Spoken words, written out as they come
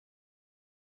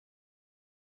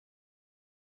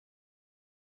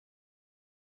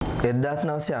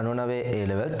1999 A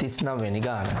level 39 වෙනි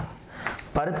ගාන.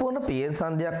 පරිපූර්ණ පීඑන්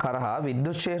සංධියක් කරහා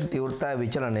විද්‍යුත් ක්ෂේත්‍ර තීව්‍රතාවය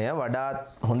විචලනය වඩාත්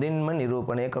හොඳින්ම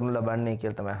නිරූපණය කරනු ලබන්නේ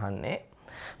කියලා තමයි අහන්නේ.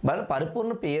 බලන්න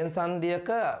පරිපූර්ණ පීඑන් සංධියක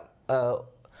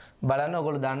බලන්න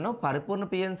ඔයගොල්ලෝ දන්නවා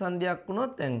පරිපූර්ණ පීඑන් සංධියක්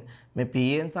වුණොත් දැන් මේ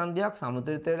පීඑන් සංධියක්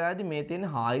සමතුලිත වෙලාදී මේ තියෙන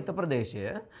හායිත ප්‍රදේශය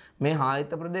මේ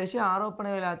හායිත ප්‍රදේශය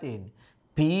ආරෝපණය වෙලා තියෙන්නේ.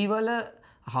 P වල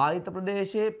හායිත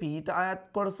ප්‍රදේශයේ P ට අයත්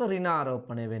කොටස ඍණ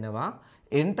ආරෝපණය වෙනවා.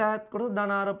 N ට අයත් කොටස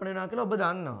ධන ආරෝපණය වෙනවා කියලා ඔබ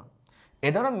දන්නවා.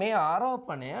 එතකොට මේ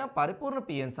ආරෝපණය පරිපූර්ණ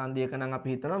පීඑන් සංධියක නම් අපි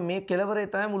හිතනවා මේ කෙලවරේ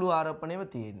තමයි මුළු ආරෝපණයම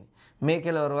තියෙන්නේ. මේ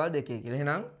කෙලවරවල් දෙකේ කියලා.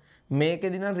 එහෙනම්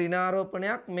මේකෙදි නම් ඍණ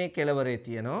ආරෝපණයක් මේ කෙලවරේ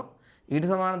තියෙනවා. ඊට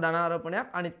සමාන ධන ආරෝපණයක්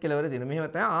අනිත් කෙලවරේ තියෙනවා.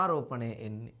 මෙහෙම තමයි ආරෝපණය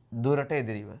එන්නේ. දුරට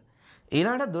එදිරිව.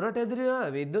 ඊළඟට දුරට එදිරිව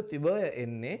විද්‍යුත් විභවය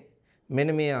එන්නේ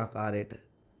මෙන්න මේ ආකාරයට.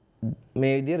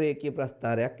 මේ විදිහේ රේඛීය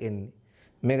ප්‍රස්ථාරයක් එන්නේ.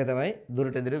 මේක තමයි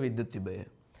දුරට එදිරිව විද්‍යුත් විභවය.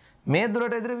 මේ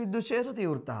දුරට එදිරිව විද්‍යුත් ක්ෂේත්‍ර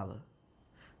තීව්‍රතාව.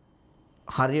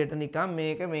 හරියට නිකන්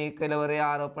මේක මේ කෙලවරේ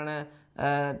ආරෝපණ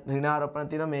ඍණ ආරෝපණ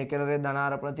තියෙනවා මේ කෙලවරේ ධන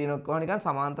ආරෝපණ තියෙනවා කොහොම නිකන්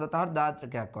සමාන්තර තහර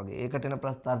දාත්‍රකයක් වගේ. ඒකට එන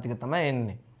ප්‍රස්ථාර ටික තමයි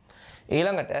එන්නේ.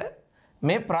 ඊළඟට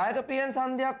මේ ප්‍රායෝගික පීඑන්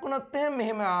සංධියක් වුණොත්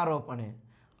මෙහෙම ආරෝපණය.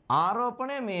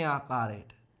 ආරෝපණය මේ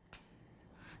ආකාරයට.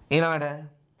 ඊළඟට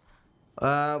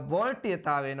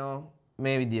වෝල්ටීයතාව වෙනවා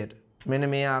මේ විදියට. මෙන්න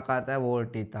මේ ආකාරයට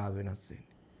වෝල්ටීයතාව වෙනස්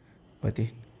වෙන්නේ.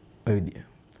 ඔය විදිය.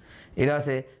 ඊට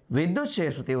පස්සේ විද්‍යුත්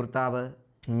ක්ෂේත්‍ර තීව්‍රතාව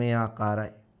මේ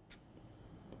ආකාරයි.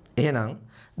 එහෙනම්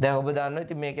දැන් ඔබ දන්නවා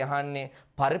ඉතින් මේක අහන්නේ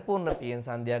පරිපූර්ණ පීඑන්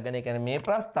සංධියක් ගැන. ඒ කියන්නේ මේ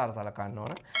ප්‍රස්ථාර සලකන්න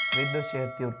ඕන. විද්‍යුත්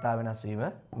ක්ෂේත්‍ර තීව්‍රතාව වෙනස් වීම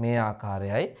මේ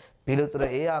ආකාරයයි. පිළිතුර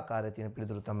ඒ ආකාරයේ තියෙන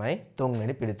පිළිතුර තමයි 3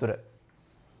 වෙනි පිළිතුර.